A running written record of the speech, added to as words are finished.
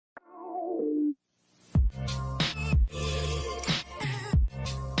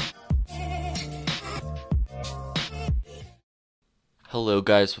Hello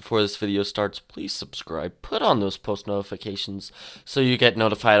guys, before this video starts, please subscribe, put on those post notifications so you get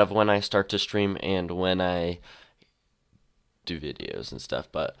notified of when I start to stream and when I do videos and stuff.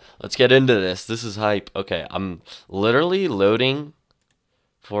 But let's get into this. This is hype. Okay, I'm literally loading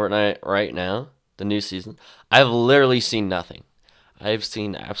Fortnite right now, the new season. I've literally seen nothing. I've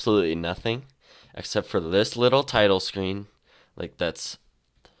seen absolutely nothing except for this little title screen. Except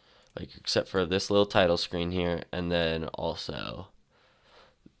for this little title screen here, and then also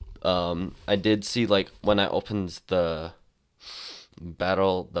I did see like when I opened the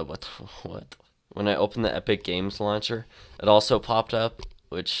what when I opened the Epic Games launcher, it also popped up,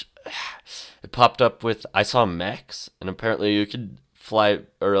 which it popped up with I saw mechs, and apparently you could fly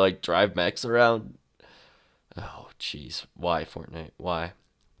or like drive mechs around. Oh jeez, why Fortnite? Why?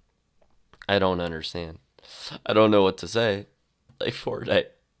 I don't understand. I don't know what to say. Like Fortnite.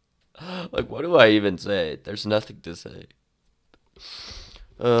 Like what do I even say? There's nothing to say.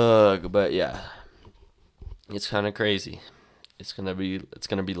 But yeah, it's kind of crazy. It's gonna be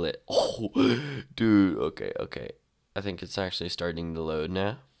lit. Oh, dude. Okay. I think it's actually starting to load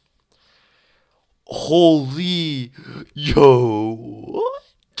now. Holy, yo, what?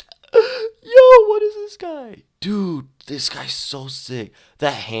 Yo, what is this guy? Dude, this guy's so sick.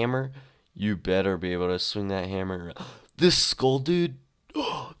 That hammer, you better be able to swing that hammer around. This skull, dude.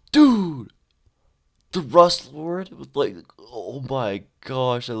 Dude, the Rust Lord with like, oh my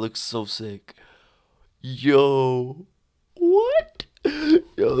gosh, that looks so sick. Yo, what?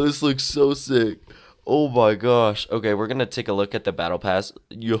 Yo, this looks so sick. Oh my gosh. Okay, we're gonna take a look at the battle pass.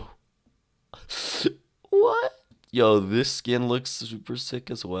 Yo, what? Yo, this skin looks super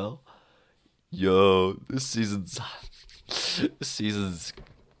sick as well. Yo, this season's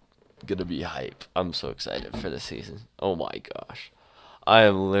gonna be hype. I'm so excited for this season. Oh my gosh. I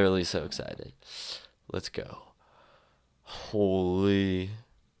am literally so excited. Let's go. Holy.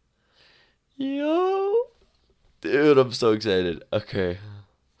 Yo. Dude, I'm so excited. Okay.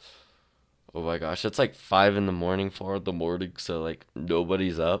 Oh my gosh. It's like 5 in the morning, 4 in the morning, so like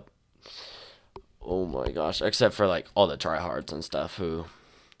nobody's up. Oh my gosh. Except for like all the tryhards and stuff who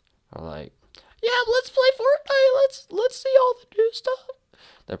are like, yeah, let's play Fortnite. Let's see all the new stuff.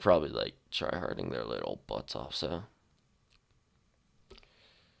 They're probably like tryharding their little butts off, so.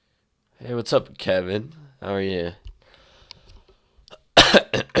 Hey, what's up, Kevin? How are you?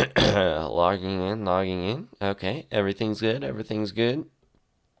 Logging in. Okay, everything's good. Everything's good.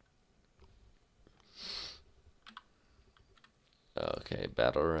 Okay,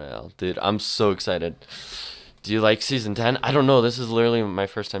 Battle Royale. Dude, I'm so excited. Do you like Season 10? I don't know. This is literally my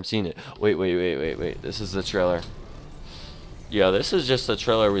first time seeing it. Wait. This is the trailer. Yeah, this is just the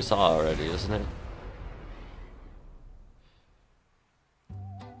trailer we saw already, isn't it?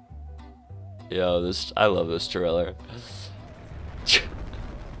 Yo, I love this trailer.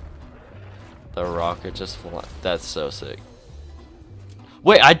 The rocket just fly. That's so sick.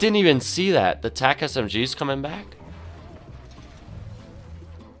 Wait, I didn't even see that. The TAC SMG's coming back?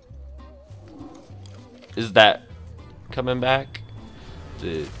 Is that coming back?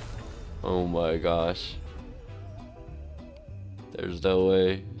 Dude. Oh my gosh. There's no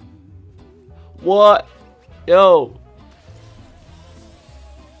way. What? Yo.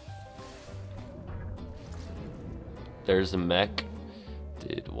 There's a mech.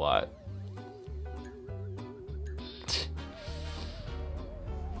 Dude, what?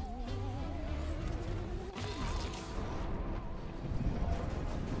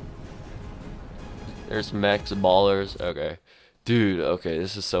 There's mechs, ballers. Okay. Dude, okay,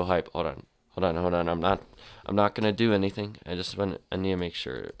 this is so hype. Hold on. I'm not gonna do anything. I need to make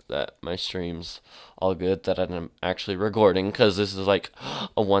sure that my stream's all good, that I'm actually recording, because this is like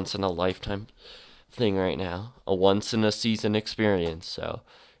a once in a lifetime thing right now. A once in a season experience. So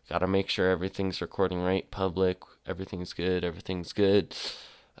gotta make sure everything's recording right, public, everything's good.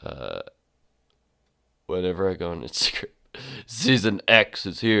 Uh Whenever I go on Instagram. Season X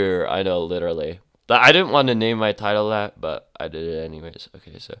is here. I know, literally. I didn't want to name my title that, but I did it anyways.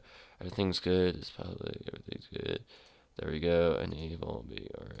 Okay, so everything's good. It's public. Everything's good. There we go. Enable be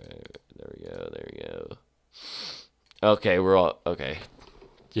alright. There we go. Okay, we're all okay.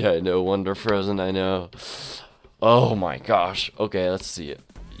 Yeah, no wonder Frozen. I know. Oh my gosh. Okay, let's see it.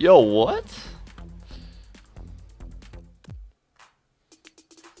 Yo, what?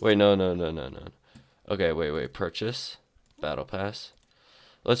 Wait, no. Okay, wait. Purchase battle pass.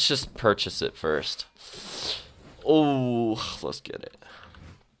 Let's just purchase it first. Oh, let's get it.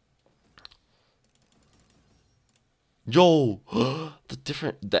 Yo,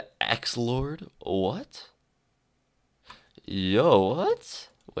 the X Lord. What? Yo, what?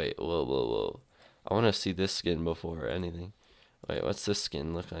 Wait, whoa. I want to see this skin before anything. Wait, what's this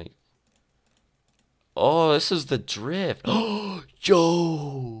skin look like? Oh, this is the drift. Oh,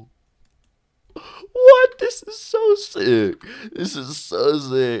 yo. What? This is so sick. This is so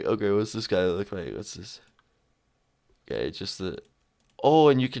sick. Okay, what's this guy look like? What's this? Okay, just the. Oh,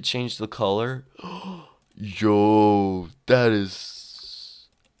 and you could change the color. Yo, that is.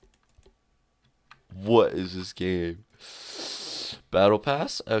 What is this game? Battle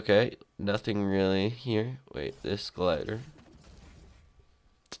Pass? Okay, nothing really here. Wait, this glider.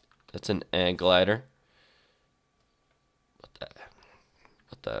 That's an ant glider. What the?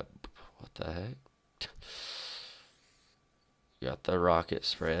 What the? What the heck? You got the rocket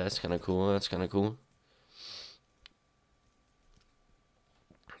spray. That's kind of cool. That's kind of cool.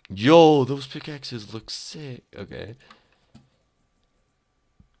 Yo, those pickaxes look sick. Okay.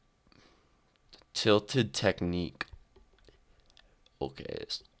 Tilted technique. Okay,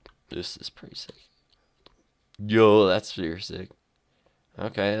 this is pretty sick. Yo, that's pretty sick.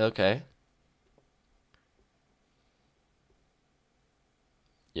 Okay, okay.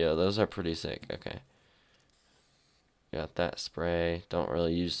 Yo, those are pretty sick. Okay. Got that spray. Don't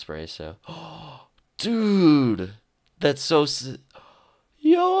really use spray, so. Dude! That's so sick.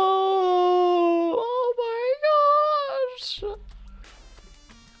 Yo! Oh my gosh!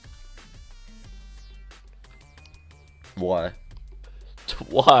 Why?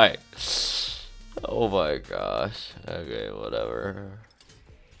 Why? Oh my gosh. Okay, whatever.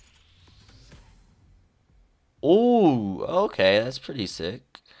 Oh, okay, that's pretty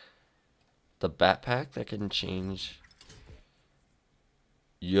sick. The backpack that can change.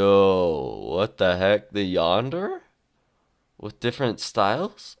 Yo, what the heck? The yonder? With different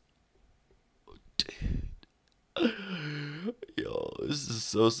styles? Yo, this is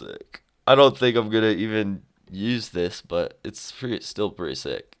so sick. I don't think I'm gonna even use this, but it's still pretty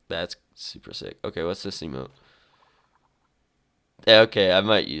sick. That's super sick. Okay, what's this emote? Yeah, okay, I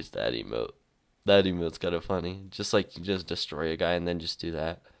might use that emote. That emote's kind of funny. Just like you just destroy a guy and then just do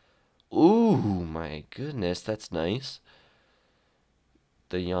that. Ooh, my goodness, that's nice.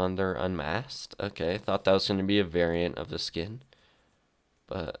 The yonder unmasked. Okay, thought that was gonna be a variant of the skin,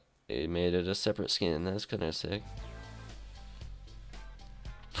 but it made it a separate skin. That's kind of sick.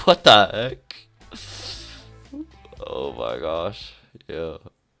 What the heck? Oh my gosh. Yeah.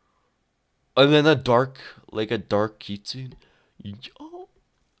 And then like a dark keychain. Yo.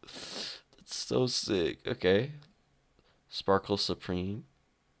 That's so sick. Okay. Sparkle Supreme.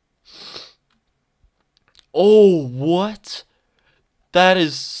 Oh, what? That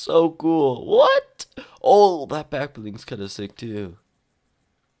is so cool. What? Oh, that back bling's kind of sick too.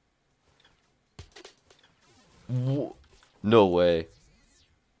 No way.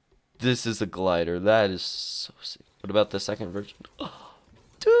 This is a glider. That is so sick. What about the second version? Oh,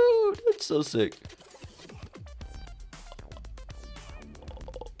 dude, that's so sick.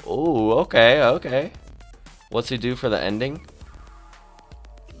 Oh, okay, okay. What's he do for the ending?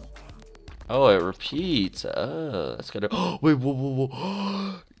 Oh, it repeats. Oh, that's good. Oh, wait,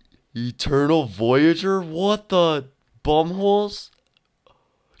 whoa. Eternal Voyager? What the bumholes?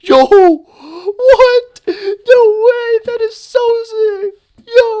 Yo! What? No way! That is so sick!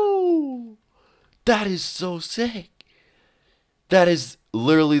 Yo! That is so sick! That is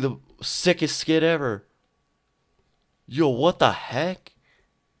literally the sickest skit ever. Yo, what the heck?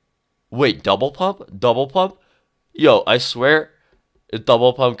 Wait, double pump? Double pump? Yo, I swear, if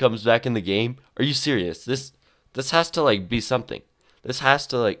double pump comes back in the game, are you serious? This has to like be something. This has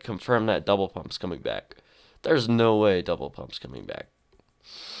to like confirm that double pump's coming back. There's no way double pump's coming back.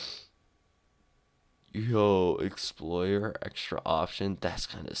 Yo, Explorer, extra option. That's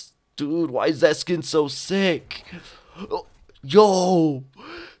kind of. Dude, why is that skin so sick? Oh, yo!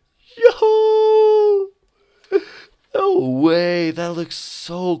 Yo! No way! That looks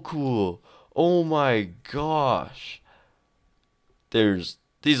so cool. Oh my gosh.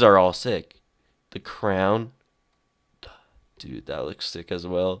 These are all sick. The crown. Dude, that looks sick as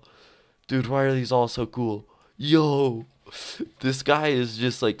well. Dude, why are these all so cool? Yo! This guy is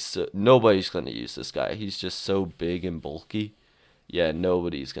just like nobody's gonna use this guy. He's just so big and bulky. Yeah,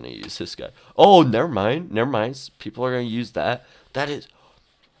 nobody's gonna use this guy. Oh, never mind. Never mind. People are gonna use that. That is,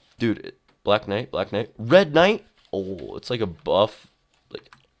 dude. Black Knight, Red Knight. Oh, it's like a buff,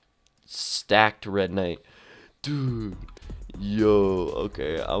 like stacked Red Knight, dude. Yo,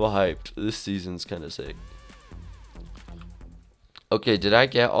 okay, I'm hyped. This season's kind of sick. Okay, did I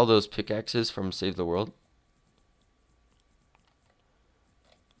get all those pickaxes from Save the World?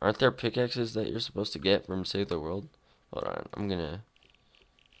 Aren't there pickaxes that you're supposed to get from Save the World? Hold on, I'm gonna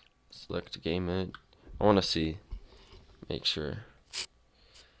select game mode. I want to see, make sure.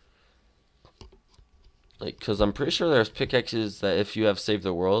 Like, cause I'm pretty sure there's pickaxes that if you have saved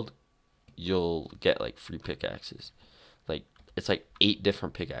the world, you'll get like free pickaxes. Like it's like 8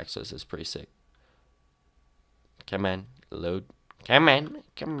 different pickaxes. It's pretty sick. Come on, load. Come on,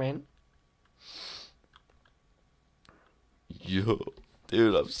 come on. Yo,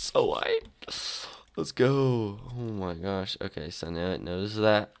 dude, I'm so hyped. Let's go. Oh my gosh. Okay, so now it knows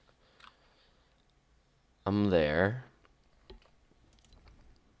that I'm there.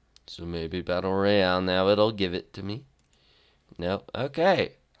 So maybe Battle Royale now it'll give it to me. No.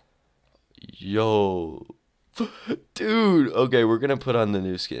 Okay. Yo. Dude. Okay, we're gonna put on the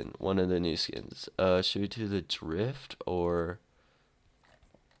new skin. One of the new skins. Should we do the drift or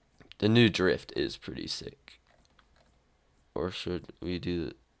the new drift is pretty sick. Or should we do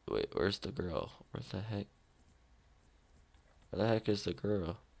the wait, where's the girl? Where the heck? Where the heck is the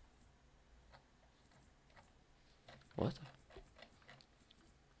girl? What?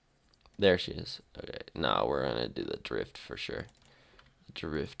 There she is. Okay, nah, we're gonna do the drift for sure. The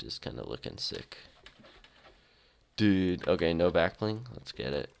drift is kind of looking sick. Dude, okay, no backbling. Let's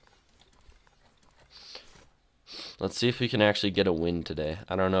get it. Let's see if we can actually get a win today.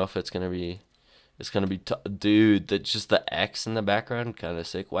 I don't know if it's gonna be dude, just the X in the background kind of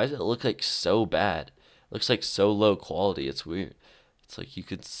sick. Why does it look like so bad? It looks like so low quality. It's weird. It's like you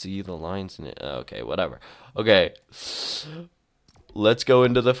could see the lines in it. Okay, whatever. Okay. Let's go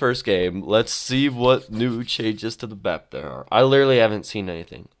into the first game. Let's see what new changes to the map there are. I literally haven't seen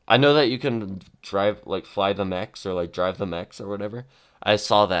anything. I know that you can drive, like, fly the mechs or, like, drive the mechs or whatever. I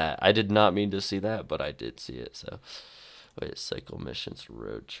saw that. I did not mean to see that, but I did see it, so. Wait, cycle missions,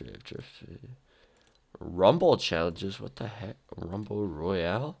 road trip, drift. Rumble challenges? What the heck? Rumble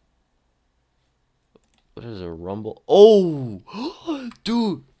Royale? What is a Rumble? Oh!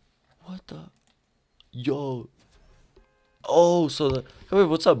 Dude! What the? Yo. Oh, so the hey,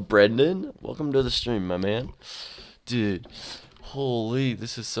 what's up, Brendan? Welcome to the stream, my man. Dude, holy,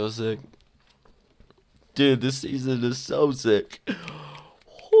 this is so sick. Dude, this season is so sick.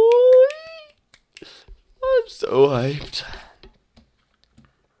 Holy, I'm so hyped.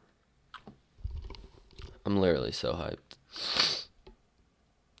 I'm literally so hyped.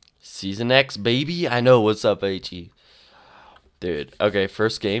 Season X, baby. I know. What's up, HE? Dude, okay,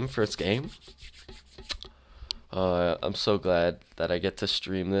 first game. I'm so glad that I get to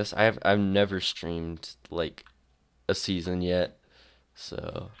stream this. I've never streamed like a season yet.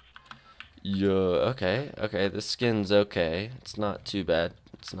 So okay, this skin's okay. It's not too bad.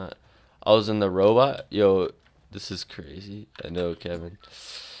 It's not I was in the robot. Yo, this is crazy. I know, Kevin.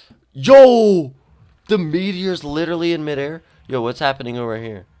 Yo! The meteor's literally in midair. Yo, what's happening over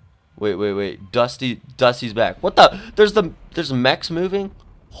here? Wait. Dusty's back. What the? There's mechs moving?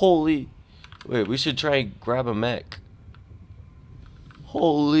 Holy. Wait, we should try and grab a mech.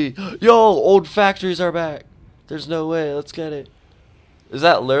 Holy. Yo, old factories are back. There's no way. Let's get it. Is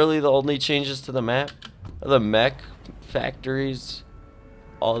that literally the only changes to the map? Are the mech factories?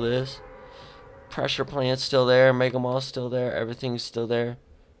 All this? Pressure plant's still there. Mega Mall's still there. Everything's still there.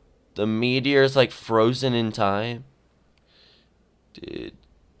 The meteor's like frozen in time. Dude,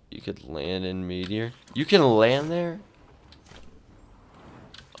 you could land in meteor. You can land there?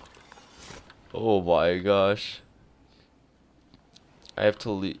 Oh my gosh. I have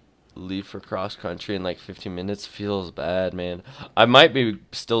to leave for cross country in like 15 minutes. Feels bad, man. I might be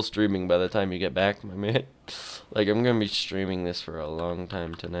still streaming by the time you get back, my man. Like, I'm gonna be streaming this for a long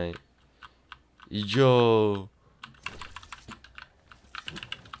time tonight. Yo.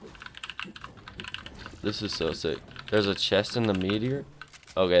 This is so sick. There's a chest in the meteor?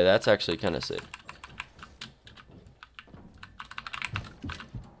 Okay, that's actually kind of sick.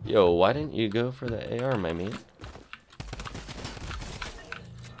 Yo, why didn't you go for the AR, my man?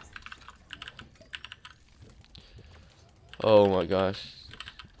 Oh my gosh.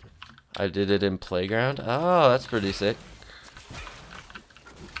 I did it in playground? Oh, that's pretty sick.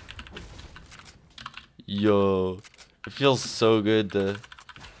 Yo, it feels so good to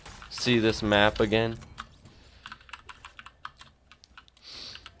see this map again.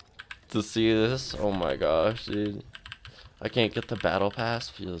 To see this, oh my gosh, dude. I can't get the battle pass,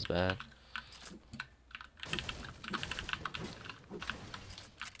 feels bad.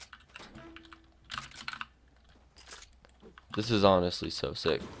 This is honestly so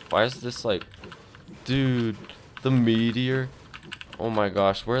sick. Why is this like, dude, the meteor? Oh my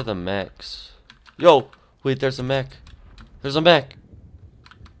gosh, where are the mechs? Yo, wait, there's a mech. There's a mech.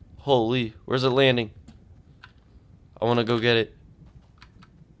 Holy, where's it landing? I want to go get it.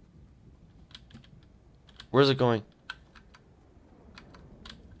 Where's it going?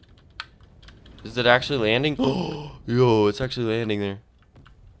 Is it actually landing? Yo, it's actually landing there.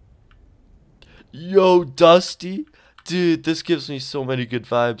 Yo, Dusty. Dude, this gives me so many good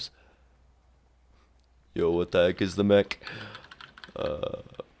vibes. Yo, what the heck is the mech?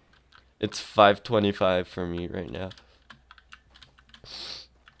 It's 5:25 for me right now.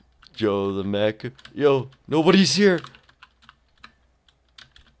 Yo, the mech. Yo, nobody's here.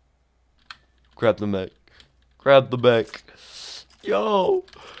 Grab the mech. Grab the mech. Yo.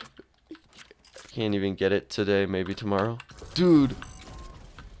 Can't even get it today, maybe tomorrow. Dude.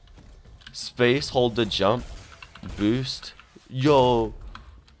 Space, hold the jump. Boost. Yo.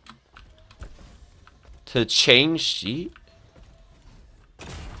 To change sheet?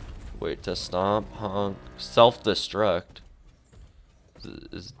 Wait, to stomp, honk. Self-destruct.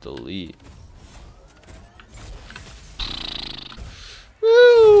 Is delete.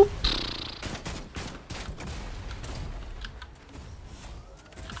 Woo!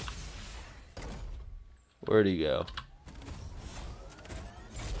 Where'd he go?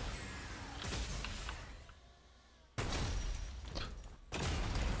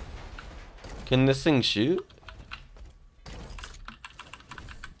 Can this thing shoot?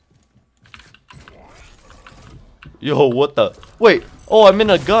 Yo, what the? Wait. Oh, I'm in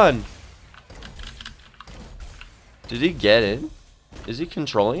a gun. Did he get in? Is he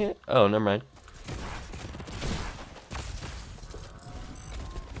controlling it? Oh, never mind.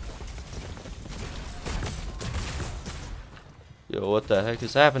 Yo, what the heck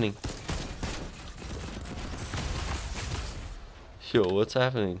is happening? Yo, what's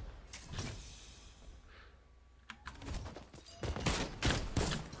happening?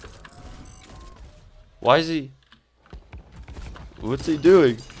 Why is he? What's he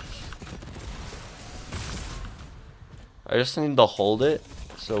doing? I just need to hold it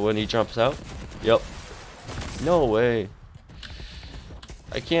so when he jumps out. Yep. No way.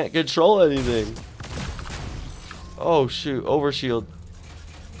 I can't control anything. Oh shoot, overshield.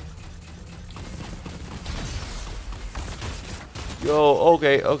 Yo,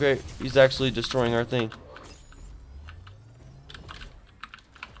 okay, okay. He's actually destroying our thing.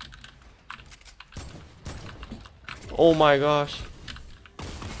 Oh my gosh.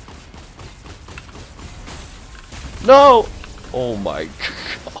 No! Oh my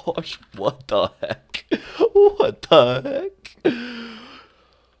gosh, what the heck? What the heck?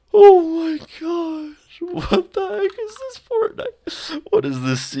 Oh my gosh. What the heck is this Fortnite? What is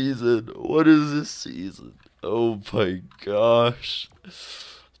this season? What is this season? Oh my gosh.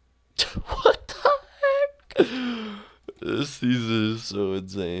 What the heck? This season is so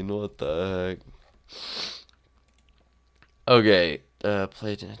insane. What the heck? Okay,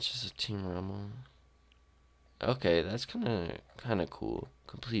 play just a team rumble. Okay, that's kind of cool.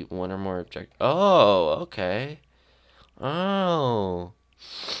 Complete one or more object. Oh, okay. Oh.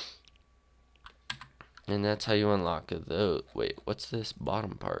 And that's how you unlock those. Wait, what's this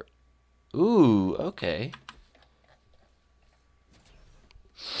bottom part? Ooh, okay.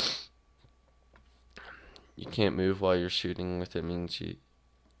 You can't move while you're shooting with it means you...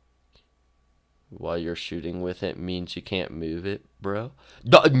 While you're shooting with it means you can't move it, bro.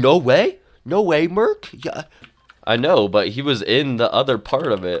 No way? No way, Merc? Yeah. I know, but he was in the other part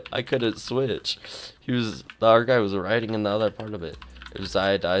of it. I couldn't switch. The other guy was riding in the other part of it. If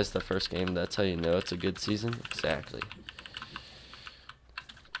Zaya dies the first game, that's how you know it's a good season? Exactly.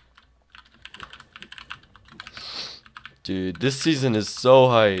 Dude, this season is so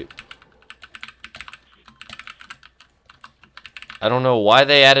hype. I don't know why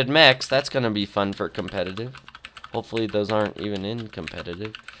they added mechs. That's gonna be fun for competitive. Hopefully those aren't even in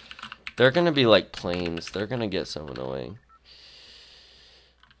competitive. They're gonna be like planes. They're gonna get so annoying.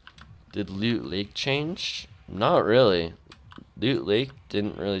 Did Loot Lake change? Not really. Loot Lake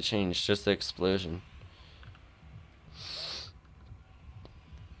didn't really change, just the explosion.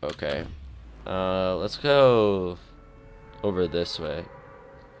 Okay. Let's go over this way.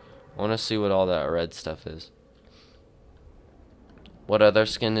 I wanna see what all that red stuff is. What other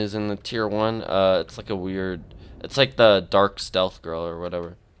skin is in the tier 1? It's like a weird... It's like the dark stealth girl or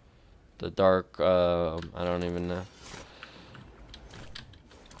whatever. The dark, I don't even know.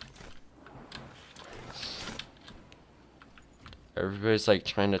 Everybody's like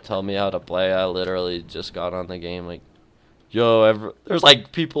trying to tell me how to play. I literally just got on the game like, yo, there's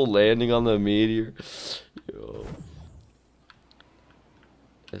like people landing on the meteor. Yo.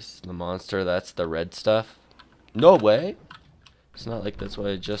 This is the monster, that's the red stuff. No way. It's not like that's what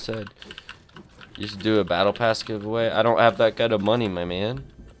I just said. You should do a battle pass giveaway. I don't have that kind of money, my man.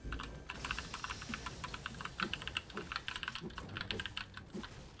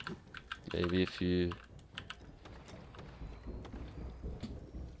 Maybe if you...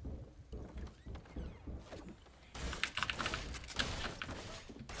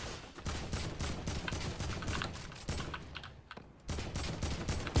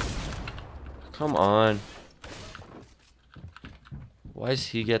 Come on. Why does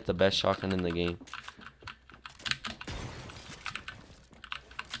he get the best shotgun in the game?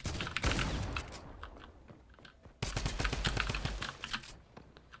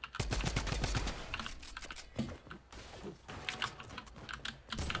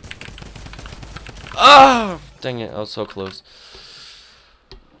 Ah! Dang it, I was so close.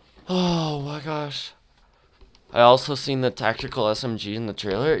 Oh my gosh. I also seen the tactical SMG in the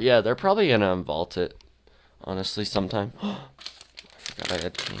trailer. Yeah, they're probably gonna vault it. Honestly, sometime. I forgot I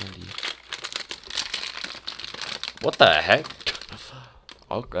had candy. What the heck?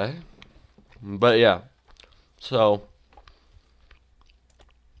 Okay. But yeah. So.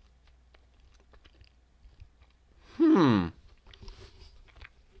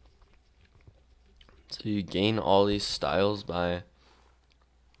 So you gain all these styles by.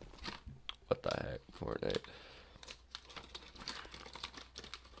 What the heck? Fortnite.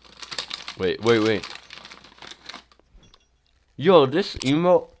 Wait. Yo, this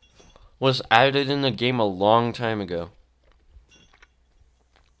emote was added in the game a long time ago.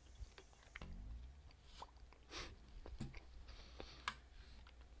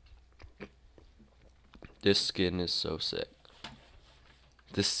 This skin is so sick.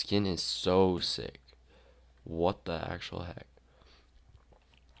 This skin is so sick. What the actual heck?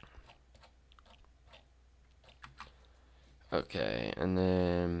 Okay, and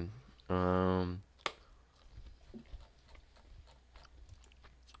then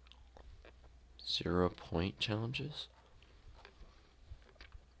 0 point challenges.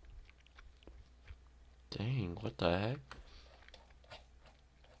 Dang, what the heck?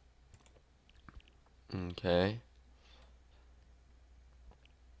 Okay.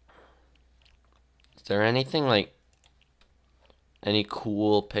 Is there anything like any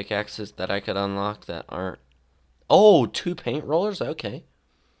cool pickaxes that I could unlock that aren't? Oh, 2 paint rollers? Okay.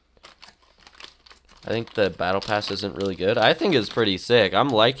 I think the battle pass isn't really good. I think it's pretty sick. I'm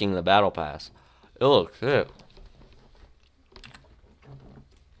liking the battle pass. It looks sick.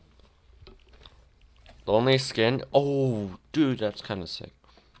 The only skin. Oh, dude, that's kind of sick.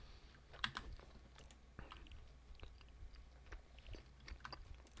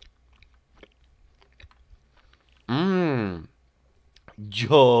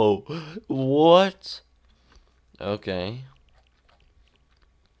 Yo, what? Okay.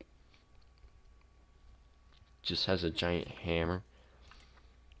 Just has a giant hammer.